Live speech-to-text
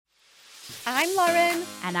I'm Lauren.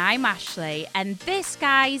 And I'm Ashley. And this,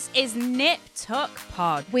 guys, is Nip Tuck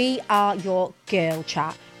Pod. We are your girl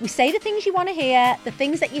chat. We say the things you want to hear, the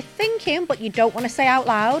things that you're thinking but you don't want to say out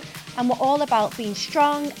loud. And we're all about being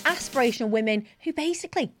strong, aspirational women who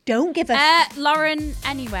basically don't give a... Lauren,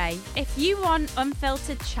 anyway, if you want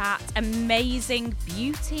unfiltered chat, amazing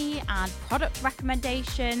beauty and product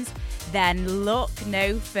recommendations, then look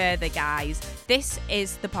no further, guys. This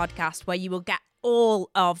is the podcast where you will get all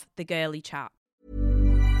of the girly chat.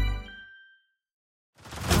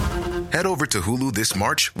 Head over to Hulu this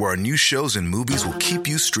March, where our new shows and movies will keep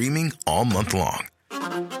you streaming all month long.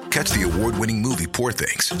 Catch the award-winning movie Poor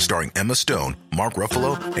Things, starring Emma Stone, Mark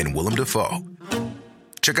Ruffalo, and Willem Dafoe.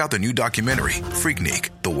 Check out the new documentary, Freaknik,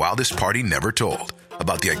 The Wildest Party Never Told,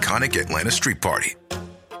 about the iconic Atlanta street party.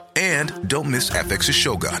 And don't miss FX's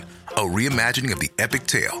Shogun, a reimagining of the epic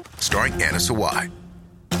tale, starring Anna Sawai.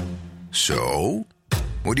 So,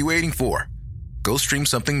 what are you waiting for? Go stream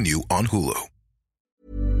something new on Hulu.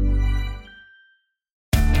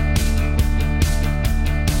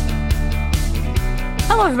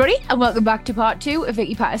 Hello everybody and welcome back to part 2 of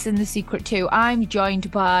Vicky Patterson, The Secret 2. I'm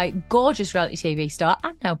joined by gorgeous reality TV star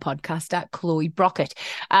and now podcaster Chloe Brockett.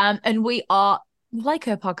 And we are, like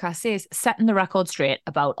her podcast says, setting the record straight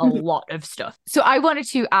about a lot of stuff. So I wanted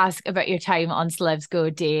to ask about your time on Celebs Go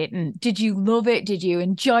Dating. Did you love it? Did you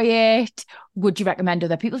enjoy it? Would you recommend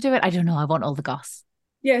other people do it? I don't know. I want all the goss.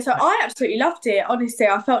 Yeah, so I absolutely loved it. Honestly,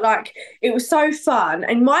 I felt like it was so fun.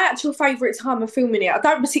 And my actual favourite time of filming it, I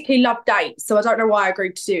don't particularly love dates, so I don't know why I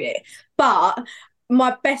agreed to do it. But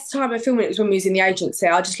my best time of filming it was when we was in the agency.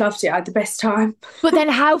 I just loved it. I had the best time. But then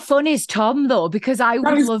how fun is Tom, though? Because I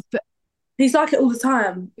would love... He's like it all the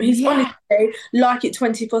time. He's honestly like it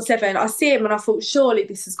 24/7. I see him and I thought, surely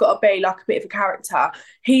this has got to be like a bit of a character.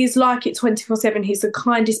 He's like it 24/7. He's the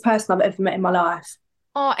kindest person I've ever met in my life.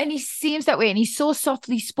 Oh, and he seems that way, and he's so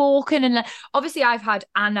softly spoken. And obviously, I've had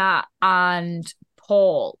Anna and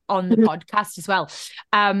Paul on the podcast as well.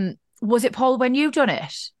 Was it Paul when you've done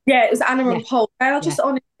it? Yeah, it was Anna and Paul. They are just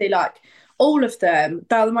honestly like all of them.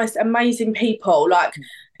 They're the most amazing people. Like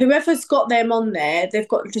whoever's got them on there, they've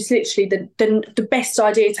got just literally the best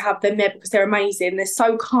idea to have them there because they're amazing. They're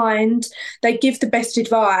so kind. They give the best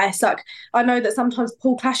advice. Like I know that sometimes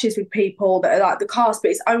Paul clashes with people that are like the cast, but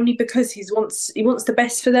it's only because he wants the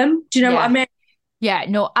best for them. Do you know what I mean? Yeah,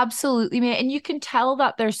 no, absolutely, mate. And you can tell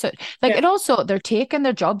that they're so like, and also they're taking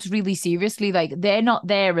their jobs really seriously. Like they're not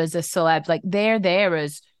there as a celeb, like they're there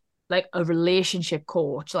as like a relationship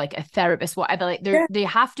coach, like a therapist, whatever. Like they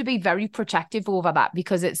have to be very protective over that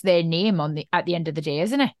because it's their name at the end of the day,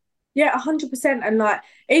 isn't it? Yeah, 100%. And like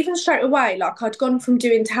even straight away, like I'd gone from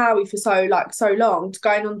doing Towie for so long to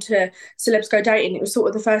going on to Celebs Go Dating. It was sort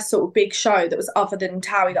of the first sort of big show that was other than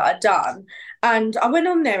Towie that I'd done. And I went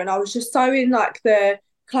on there and I was just so in like the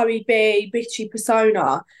Chloe B bitchy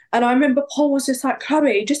persona. And I remember Paul was just like,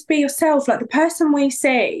 Chloe, just be yourself. Like the person we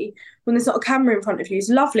see when there's not a camera in front of you is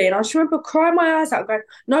lovely. And I just remember crying my eyes out going,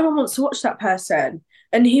 no one wants to watch that person.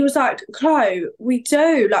 And he was like, Chloe, we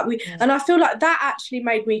do. And I feel like that actually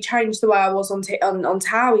made me change the way I was on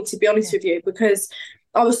Towie, to be honest with you, because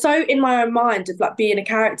I was so in my own mind of like being a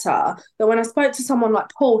character that when I spoke to someone like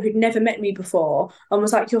Paul who'd never met me before and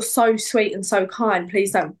was like, you're so sweet and so kind,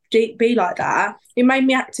 please don't be like that, it made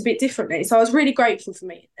me act a bit differently. So I was really grateful for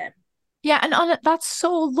meeting them. Yeah, and that's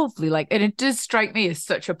so lovely. Like, and it does strike me as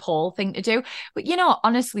such a Paul thing to do. But you know,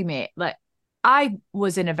 honestly, mate, like I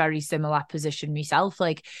was in a very similar position myself.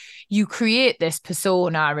 Like you create this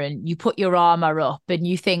persona and you put your armor up and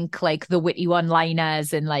you think like the witty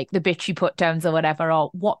one-liners and like the bitchy put-downs or whatever,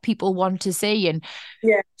 or what people want to see. And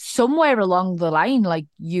somewhere along the line, like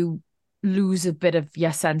you lose a bit of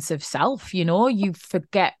your sense of self, you know, you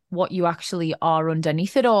forget what you actually are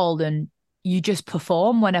underneath it all. And you just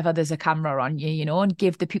perform whenever there's a camera on you, you know, and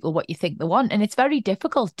give the people what you think they want. And it's very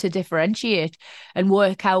difficult to differentiate and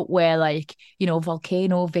work out where, like, you know,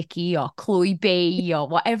 Volcano Vicky or Chloe B or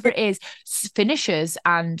whatever it is finishes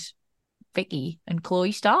and Vicky and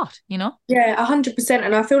Chloe start, you know? Yeah, 100%.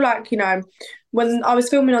 And I feel like, you know, when I was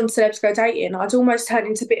filming on Celebs Go Dating, I'd almost turned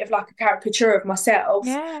into a bit of like a caricature of myself.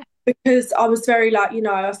 Yeah. Because I was very like, you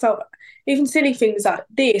know, I felt even silly things like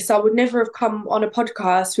this, I would never have come on a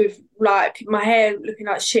podcast with like my hair looking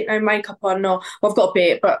like shit, no makeup on, or I've got a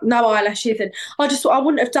bit, but no eyelashes. And I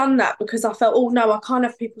wouldn't have done that because I felt, oh no, I can't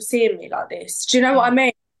have people seeing me like this. Do you know what I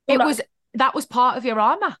mean? That was part of your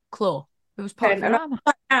armour, Chloe. It was part of your armour.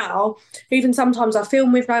 Now, even sometimes I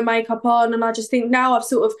film with no makeup on, and I just think now I've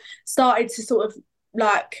sort of started to sort of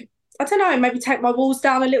like, I don't know, maybe take my walls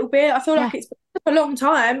down a little bit. I feel like it's a long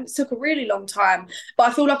time. It took a really long time. But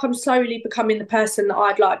I feel like I'm slowly becoming the person that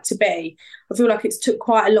I'd like to be. I feel like it's took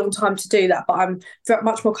quite a long time to do that, but I'm very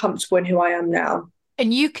much more comfortable in who I am now.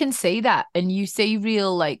 And you can see that, and you see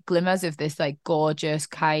real like glimmers of this like gorgeous,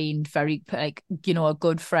 kind, very like, you know, a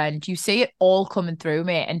good friend. You see it all coming through,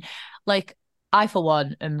 mate. And like, I for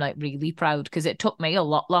one am like really proud because it took me a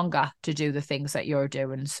lot longer to do the things that you're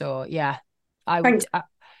doing. So yeah, I would.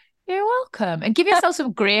 You're welcome. And give yourself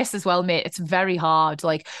some grace as well, mate. It's very hard.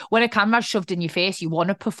 Like when a camera's shoved in your face, you want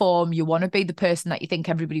to perform, you want to be the person that you think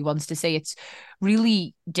everybody wants to see. It's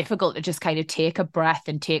really difficult to just kind of take a breath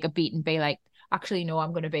and take a beat and be like, actually, no,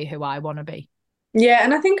 I'm going to be who I want to be. Yeah,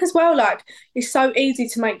 and I think as well, like, it's so easy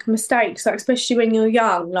to make mistakes, like, especially when you're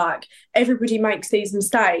young, like, everybody makes these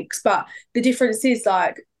mistakes. But the difference is,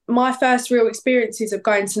 like, my first real experiences of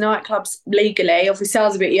going to nightclubs legally, obviously I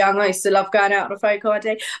was a bit young, I used to love going out on a photo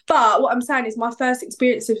ID. But what I'm saying is my first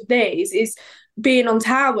experience of these is being on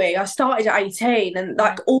Towie. I started at 18 and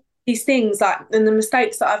like all these things, like, and the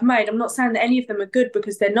mistakes that I've made, I'm not saying that any of them are good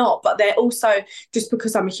because they're not, but they're also just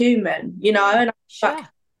because I'm a human, you know? And like,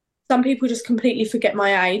 some people just completely forget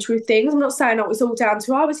my age with things. I'm not saying it was all down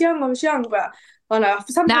to I was young, but I know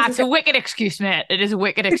sometimes it's a wicked excuse, mate. It is a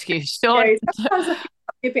wicked excuse. Don't. Sometimes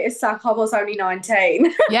a bit of sack. I was only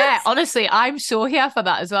 19. Yeah, honestly, I'm so here for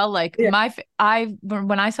that as well. Like when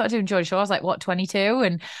I started doing George Shaw, I was like, what, 22?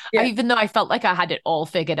 And even though I felt like I had it all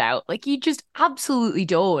figured out, like you just absolutely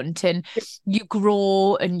don't. And you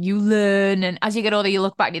grow and you learn. And as you get older, you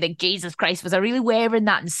look back and you think, Jesus Christ, was I really wearing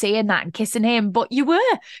that and saying that and kissing him? But you were,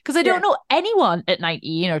 because I don't know anyone at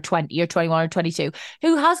 19 or 20 or 21 or 22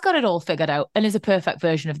 who has got it all figured out and is a perfect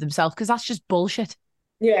version of themselves, because that's just bullshit.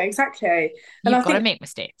 Yeah, exactly. And you've got to make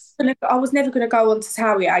mistakes. I was never going to go on to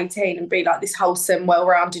Towie at 18 and be like this wholesome,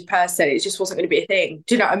 well-rounded person. It just wasn't going to be a thing.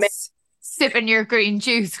 Do you know what I mean? Sipping your green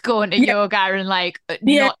juice, going to yoga and like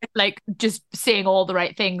not like just saying all the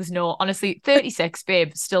right things. No, honestly, 36,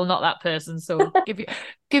 babe, still not that person. So give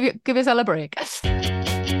yourself a break.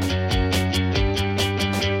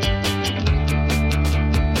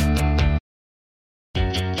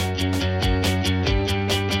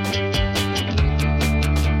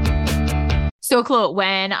 So, Chloe,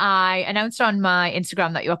 when I announced on my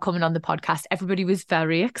Instagram that you were coming on the podcast, everybody was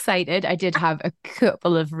very excited. I did have a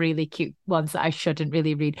couple of really cute ones that I shouldn't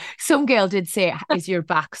really read. Some girl did say, is your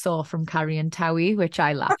back sore from carrying Towie, which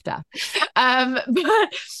I laughed at. But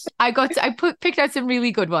I picked out some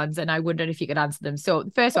really good ones and I wondered if you could answer them. So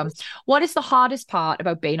the first one, what is the hardest part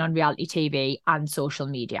about being on reality TV and social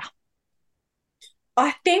media?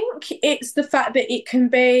 I think it's the fact that it can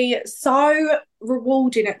be so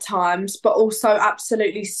rewarding at times, but also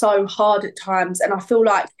absolutely so hard at times. And I feel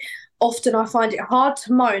like often I find it hard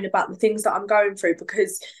to moan about the things that I'm going through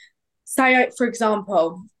because, say, for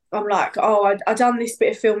example, I'm like, oh, I done this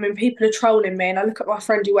bit of filming, people are trolling me, and I look at my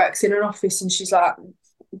friend who works in an office and she's like,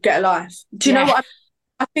 get a life. Do you know what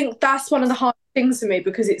I think that's one of the hard things for me,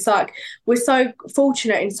 because it's like we're so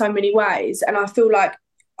fortunate in so many ways, and I feel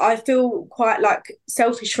quite like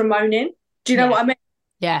selfish from moaning. Do you know what I mean?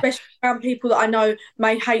 Yeah. Especially around people that I know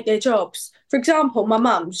may hate their jobs. For example, my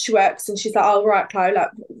mum, she works and she's like, oh, right, Chloe, like,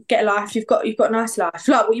 get a life. You've got a nice life.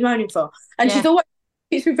 Like, what are you moaning for? And she's always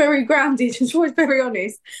been very grounded and she's always very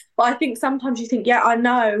honest. But I think sometimes you think, yeah, I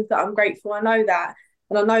know that I'm grateful. I know that.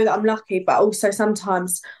 And I know that I'm lucky, but also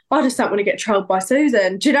sometimes I just don't want to get trolled by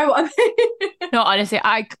Susan. Do you know what I mean? No, honestly,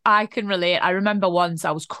 I can relate. I remember once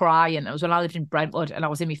I was crying. It was when I lived in Brentwood and I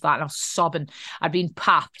was in my flat and I was sobbing. I'd been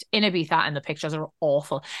papped in Ibiza and the pictures are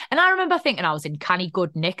awful. And I remember thinking I was in canny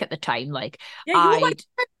good nick at the time. Like,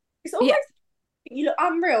 it's always you look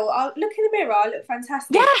unreal. I look in the mirror, I look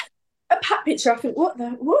fantastic. Yeah. A pat picture, I think,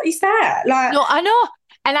 what is that? Like, no, I know.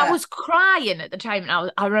 And I was crying at the time,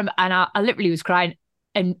 and I remember, and I literally was crying.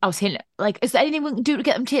 And I was saying, like, is there anything we can do to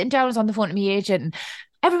get them taken down? I was on the phone to my agent. And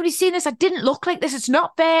everybody's seen this. I didn't look like this. It's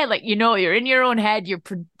not fair. Like, you know, you're in your own head. You're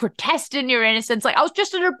protesting your innocence. Like, I was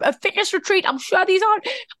just at a fitness retreat. I'm sure these aren't.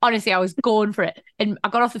 Honestly, I was going for it. And I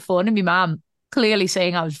got off the phone and my mum, clearly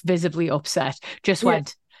saying I was visibly upset, just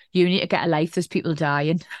went, you need to get a life. There's people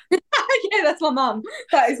dying. Yeah, that's my mum.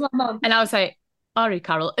 That is my mum. And I was like, all right,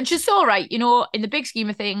 Carol. And she's so right. You know, in the big scheme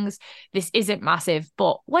of things, this isn't massive.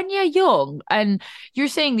 But when you're young and you're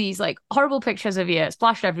seeing these like horrible pictures of you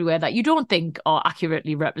splashed everywhere that you don't think are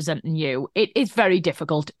accurately representing you, it is very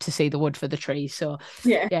difficult to see the wood for the trees. So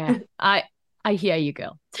yeah, I hear you,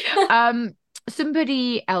 girl.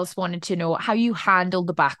 Somebody else wanted to know how you handle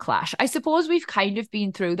the backlash. I suppose we've kind of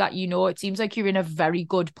been through that. You know, it seems like you're in a very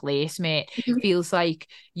good place, mate. Feels like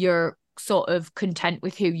you're sort of content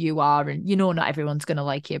with who you are, and not everyone's going to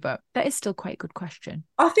like you, but that is still quite a good question.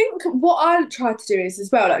 I think what I try to do is as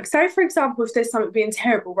well, like, say for example, if there's something being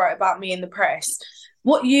terrible wrote about me in the press,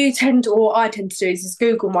 what I tend to do is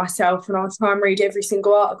Google myself, and I'll try and read every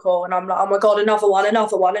single article, and I'm like, oh my God, another one.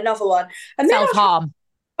 And then Self-harm.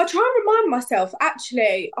 I try and remind myself,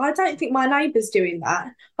 actually, I don't think my neighbour's doing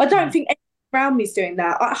that. I don't think anyone around me's doing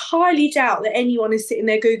that. I highly doubt that anyone is sitting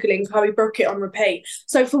there Googling Chloe Brockett on repeat.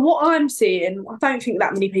 So for what I'm seeing, I don't think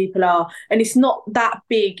that many people are. And it's not that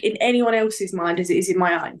big in anyone else's mind as it is in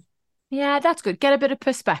my own. Yeah, that's good. Get a bit of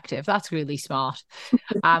perspective. That's really smart.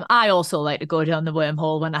 I also like to go down the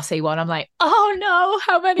wormhole when I see one. I'm like, oh no,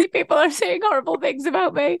 how many people are saying horrible things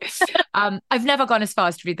about me? I've never gone as far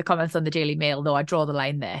as to read the comments on the Daily Mail, though. I draw the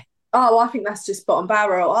line there. Oh, I think that's just bottom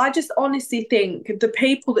barrel. I just honestly think the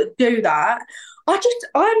people that do that,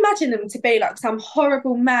 I imagine them to be like some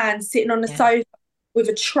horrible man sitting on the sofa with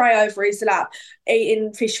a tray over his lap,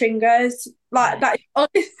 eating fish fingers. Like that.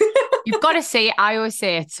 You've got to see, I always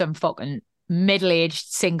say it's some fucking middle-aged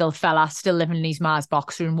single fella still living in his ma's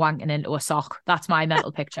box room wanking into a sock. That's my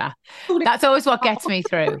mental picture. That's always what gets me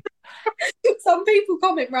through. Some people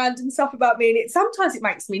comment random stuff about me, and sometimes it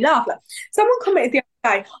makes me laugh. Like, someone commented the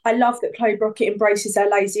other day, I love that Chloe Brockett embraces her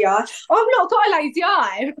lazy eye. I've not got a lazy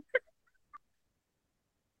eye.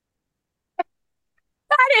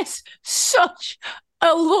 That is such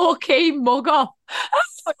a low-key mug up.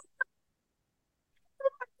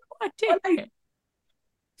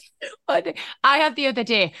 I had the other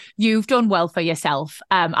day, you've done well for yourself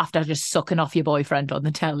after just sucking off your boyfriend on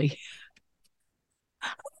the telly.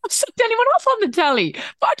 I've sucked anyone off on the telly,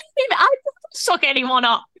 but I don't suck anyone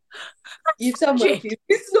up. You've done well.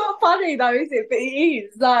 It's not funny though, is it? But it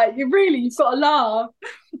is. Like, you've got to laugh.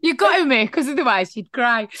 You've got to, mate, because otherwise you'd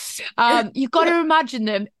cry. You've got to imagine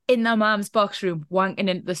them in their mum's box room wanking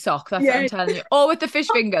into the sock. That's what I'm telling you. Or with the fish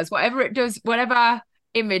fingers, whatever it does, whatever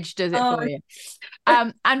image does it for you.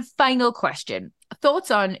 And final question.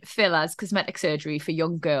 Thoughts on fillers, cosmetic surgery for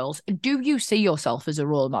young girls. Do you see yourself as a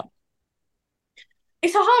role model?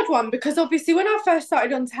 It's a hard one because obviously when I first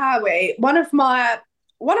started on Towie, one of my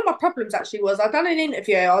problems actually was I'd done an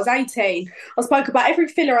interview. I was 18. I spoke about every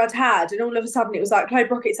filler I'd had, and all of a sudden it was like Chloe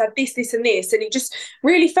Brockett's had this, this, and this, and it just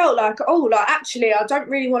really felt like, actually I don't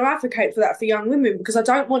really want to advocate for that for young women because I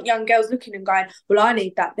don't want young girls looking and going, well, I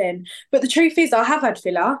need that then. But the truth is, I have had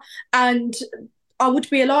filler, and I would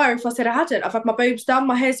be a liar if I said I hadn't. I've had my boobs done,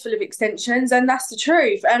 my hair's full of extensions, and that's the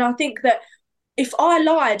truth. And I think that if I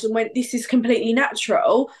lied and went, this is completely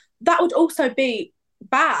natural, that would also be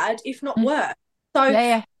bad, if not worse.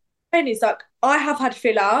 So, it's like, I have had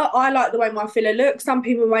filler. I like the way my filler looks. Some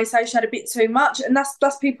people may say she had a bit too much, and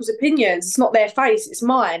that's people's opinions. It's not their face, it's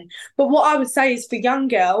mine. But what I would say is for young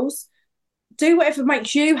girls, do whatever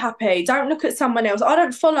makes you happy. Don't look at someone else. I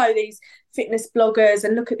don't follow these fitness bloggers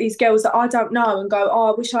and look at these girls that I don't know and go,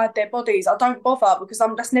 oh, I wish I had their bodies. I don't bother because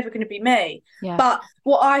that's never going to be me. Yeah. But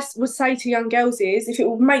what I would say to young girls is, if it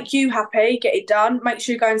will make you happy, get it done. Make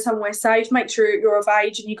sure you're going somewhere safe. Make sure you're of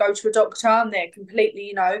age and you go to a doctor and they're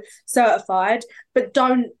completely, certified. But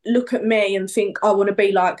don't look at me and think, I want to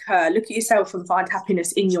be like her. Look at yourself and find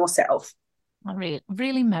happiness in yourself. A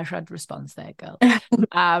really measured response there, girl.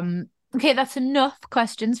 Okay, that's enough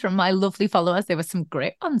questions from my lovely followers. There were some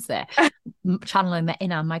great ones there. Channeling the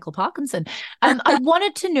inner Michael Parkinson. I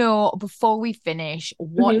wanted to know, before we finish,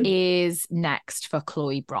 what is next for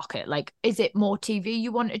Chloe Brockett? Like, is it more TV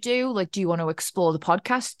you want to do? Like, do you want to explore the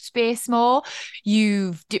podcast space more?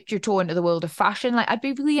 You've dipped your toe into the world of fashion. Like, I'd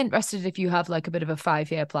be really interested if you have like a bit of a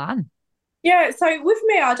 5-year plan. Yeah, so with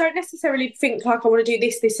me, I don't necessarily think like I want to do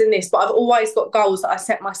this, this, and this, but I've always got goals that I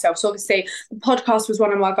set myself. So obviously, the podcast was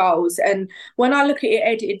one of my goals, and when I look at it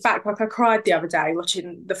edited back, like I cried the other day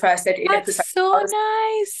watching the first edited episode. That's so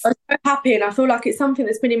nice. I was so happy, and I feel like it's something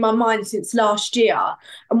that's been in my mind since last year.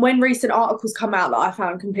 And when recent articles come out that I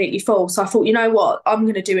found completely false, I thought, you know what, I'm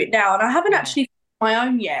going to do it now. And I haven't actually my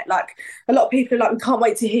own yet. Like, a lot of people are like, we can't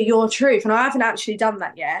wait to hear your truth, and I haven't actually done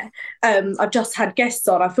that yet. I've just had guests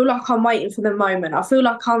on. I feel like I'm waiting for the moment. I feel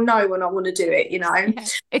like I'll know when I want to do it,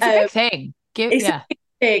 It's a big thing. It's a big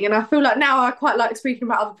thing, and I feel like now I quite like speaking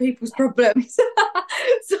about other people's problems.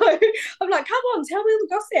 So I'm like, come on, tell me all the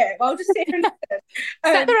gossip. I'll just sit here and listen.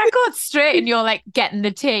 Set the record straight, and you're like getting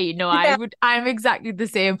the tea. I'm exactly the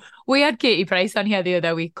same. We had Katie Price on here the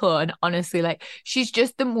other week, Chloe, and honestly, like, she's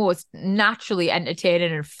just the most naturally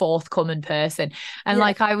entertaining and forthcoming person. And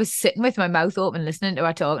like, I was sitting with my mouth open listening to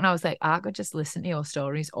her talk, and I was like, I could just listen to your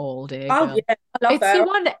stories all day. Girl. Oh yeah, I love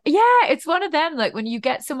her. It's one of them. Like, when you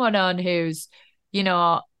get someone on who's,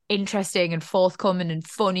 interesting and forthcoming and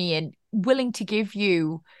funny and willing to give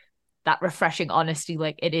you that refreshing honesty.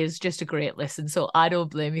 Like, it is just a great listen. So I don't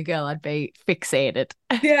blame you, girl. I'd be fixated.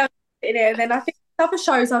 Yeah, and then I think other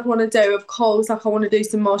shows I'd want to do, of course, like I want to do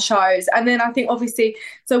some more shows. And then I think obviously,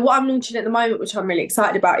 so what I'm launching at the moment, which I'm really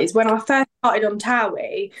excited about, is when I first started on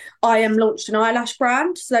Towie, I launched an eyelash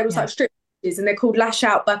brand. So there was like strip and they're called Lash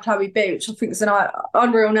Out by Chloe B, which I think is an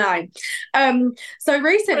unreal name. So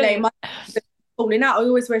recently, my falling out, I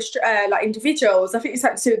always wear like individuals. I think it's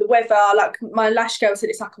like to do with the weather. Like my lash girl said,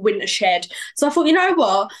 it's like a winter shed. So I thought, you know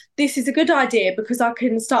what, this is a good idea because I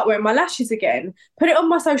can start wearing my lashes again. Put it on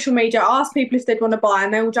my social media, ask people if they'd want to buy,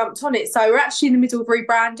 and they all jumped on it. So we're actually in the middle of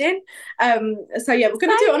rebranding. So yeah, we're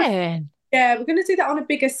going to do it on yeah, we're going to do that on a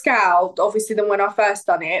bigger scale, obviously, than when I first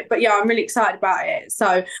done it. But yeah, I'm really excited about it.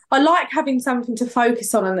 So I like having something to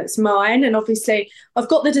focus on and that's mine. And obviously, I've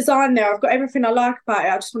got the design there. I've got everything I like about it.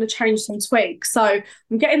 I just want to change some tweaks. So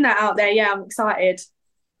I'm getting that out there. Yeah, I'm excited.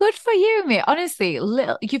 Good for you, mate. Honestly,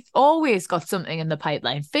 you've always got something in the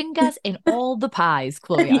pipeline. Fingers in all the pies,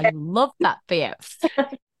 Chloe. Yeah. I love that for you.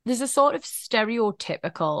 There's a sort of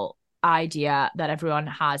stereotypical idea that everyone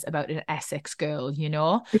has about an Essex girl, you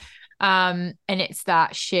know? And it's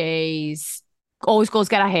that she's always goes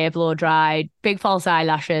get her hair blow dried, big false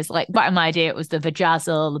eyelashes. Like back in my day, it was the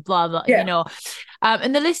vajazzle, the blah blah, you know.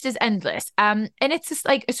 And the list is endless. And it's just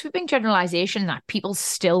like a sweeping generalization that people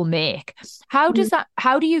still make. How does that?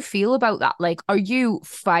 How do you feel about that? Like, are you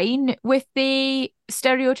fine with the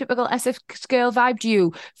stereotypical Essex girl vibe? Do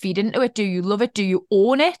you feed into it? Do you love it? Do you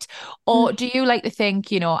own it? Or do you like to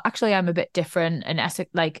think, you know, actually I'm a bit different and Essex,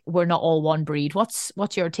 like we're not all one breed? What's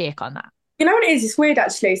your take on that? You know what it is? It's weird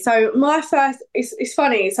actually. So my first, it's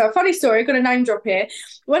funny. So a funny story, I've got a name drop here.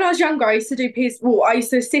 When I was younger, I used to do I used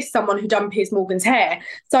to assist someone who done Piers Morgan's hair.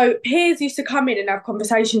 So Piers used to come in and have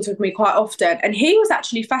conversations with me quite often. And he was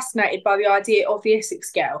actually fascinated by the idea of the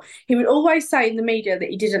Essex girl. He would always say in the media that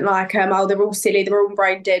he didn't like them. Oh, they're all silly. They're all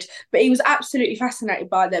brain dead. But he was absolutely fascinated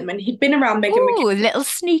by them. And he'd been around Meghan McKenna. Ooh, a little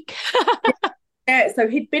sneak. Yeah, so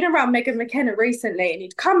he'd been around Meghan McKenna recently and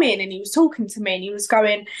he'd come in and he was talking to me and he was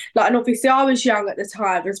going, like, and obviously I was young at the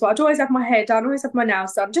time as well. I'd always have my hair done, always have my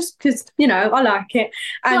nails done, just because, you know, I like it.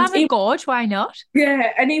 And have a gorge, why not?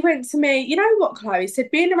 Yeah, and he went to me, you know what, Chloe? He said,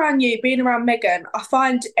 being around you, being around Meghan, I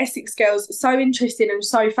find Essex girls so interesting and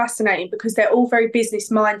so fascinating because they're all very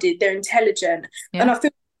business-minded, they're intelligent. Yeah. And I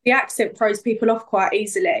feel the accent throws people off quite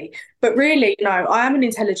easily. But really, you know, I am an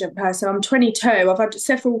intelligent person. I'm 22. I've had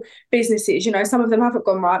several businesses, you know, some of them haven't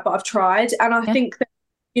gone right, but I've tried. And I think that,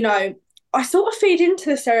 you know, I sort of feed into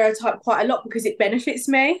the stereotype quite a lot because it benefits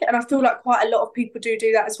me. And I feel like quite a lot of people do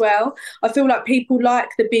that as well. I feel like people like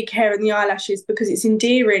the big hair and the eyelashes because it's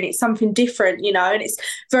endearing. It's something different, you know, and it's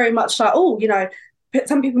very much like, oh, you know,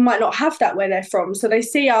 some people might not have that where they're from. So they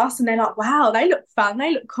see us and they're like, wow, they look fun.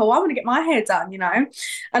 They look cool. I want to get my hair done, you know?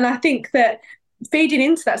 And I think that feeding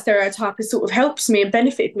into that stereotype has sort of helps me and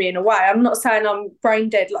benefited me in a way. I'm not saying I'm brain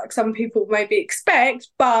dead like some people maybe expect,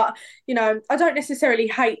 but, you know, I don't necessarily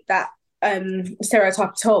hate that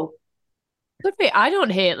stereotype at all. I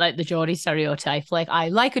don't hate like the Geordie stereotype. Like I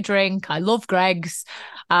like a drink. I love Greggs.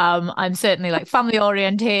 I'm certainly like family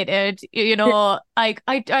orientated. You know, like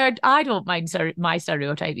I don't mind my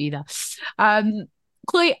stereotype either.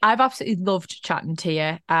 Chloe, I've absolutely loved chatting to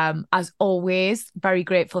you. As always, very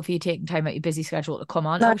grateful for you taking time out your busy schedule to come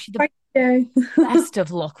on. I wish you the best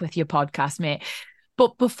of luck with your podcast, mate.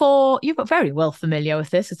 But before, you're very well familiar with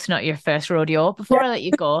this, it's not your first rodeo. Before I let you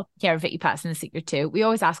go, here at Vicky Patterson the Secret too, we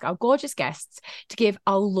always ask our gorgeous guests to give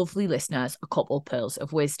our lovely listeners a couple pearls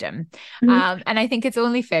of wisdom. And I think it's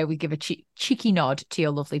only fair we give a cheeky nod to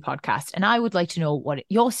your lovely podcast. And I would like to know what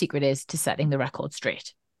your secret is to setting the record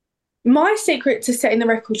straight. My secret to setting the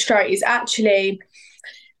record straight is actually,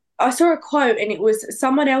 I saw a quote and it was,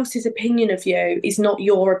 someone else's opinion of you is not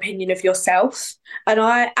your opinion of yourself. And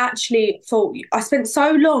I actually thought, I spent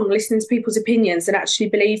so long listening to people's opinions and actually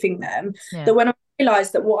believing them that when I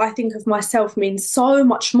realised that what I think of myself means so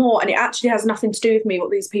much more and it actually has nothing to do with me,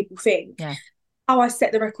 what these people think. How I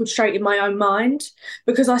set the record straight in my own mind,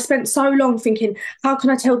 because I spent so long thinking, how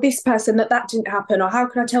can I tell this person that didn't happen? Or how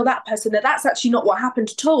can I tell that person that that's actually not what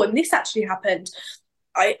happened at all and this actually happened?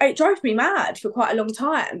 It drove me mad for quite a long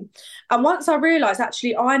time. And once I realised,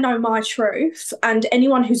 actually, I know my truth and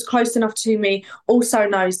anyone who's close enough to me also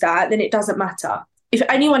knows that, then it doesn't matter. If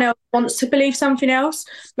anyone else wants to believe something else,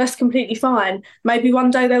 that's completely fine. Maybe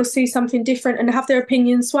one day they'll see something different and have their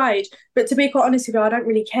opinion swayed. But to be quite honest with you, I don't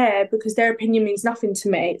really care because their opinion means nothing to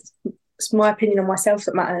me. It's my opinion on myself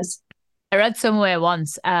that matters. I read somewhere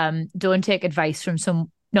once, don't take advice from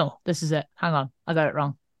no, this is it. Hang on, I got it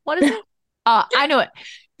wrong. What is it? I know it.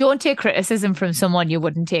 Don't take criticism from someone you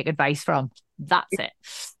wouldn't take advice from. That's it.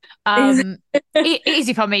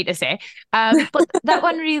 Easy for me to say. But that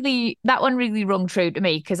one really rung true to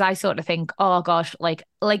me, because I sort of think, oh gosh, like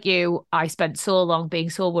you, I spent so long being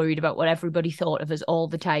so worried about what everybody thought of us all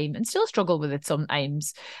the time, and still struggle with it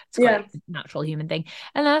sometimes. It's quite a natural human thing.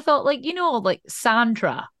 And then I thought, like, like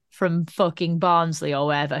Sandra from fucking Barnsley or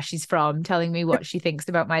wherever she's from, telling me what she thinks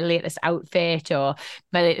about my latest outfit or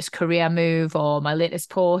my latest career move or my latest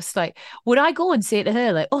post. Like, would I go and say to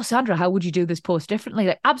her, like, oh, Sandra, how would you do this post differently?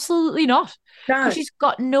 Like, absolutely not. Because she's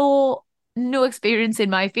got no experience in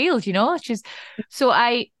my field, so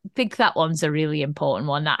I think that one's a really important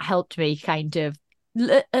one that helped me kind of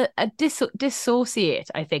dissociate,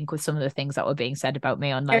 I think, with some of the things that were being said about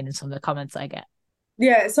me online and some of the comments I get.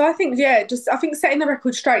 Yeah, so I think, I think setting the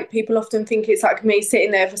record straight, people often think it's like me sitting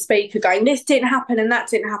there for speaker going, this didn't happen and that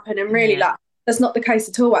didn't happen. And really, like, that's not the case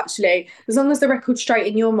at all, actually. As long as the record's straight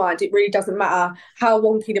in your mind, it really doesn't matter how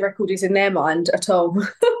wonky the record is in their mind at all.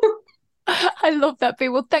 I love that, Bea.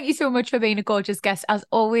 Well, thank you so much for being a gorgeous guest. As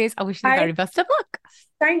always, I wish you the very best of luck.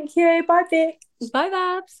 Thank you. Bye, Vic. Bye,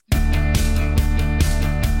 Babs.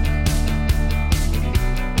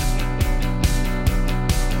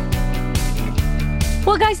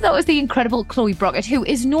 Well, guys, that was the incredible Chloe Brockett, who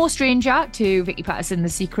is no stranger to Vicky Patterson, The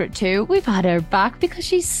Secret too. We've had her back because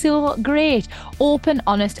she's so great, open,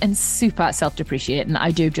 honest, and super self-depreciating. I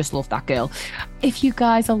do just love that girl. If you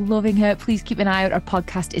guys are loving her, please keep an eye out. Our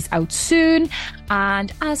podcast is out soon.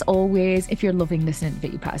 And as always, if you're loving listening to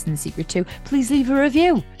Vicky Patterson, The Secret too, please leave a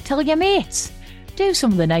review. Tell your mates. Do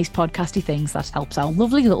some of the nice podcasty things that helps our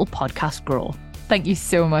lovely little podcast grow. Thank you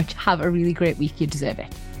so much. Have a really great week. You deserve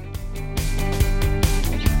it.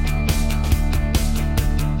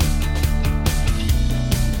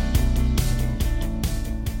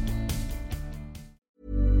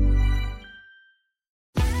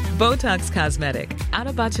 Botox Cosmetic, out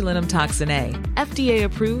of botulinum toxin A, FDA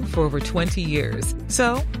approved for over 20 years.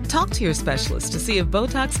 So, talk to your specialist to see if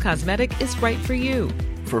Botox Cosmetic is right for you.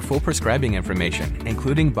 For full prescribing information,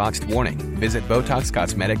 including boxed warning, visit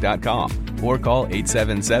BotoxCosmetic.com or call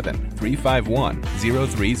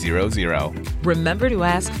 877-351-0300. Remember to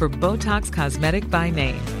ask for Botox Cosmetic by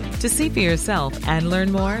name. To see for yourself and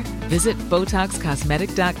learn more, visit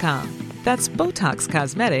BotoxCosmetic.com. That's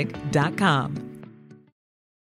BotoxCosmetic.com.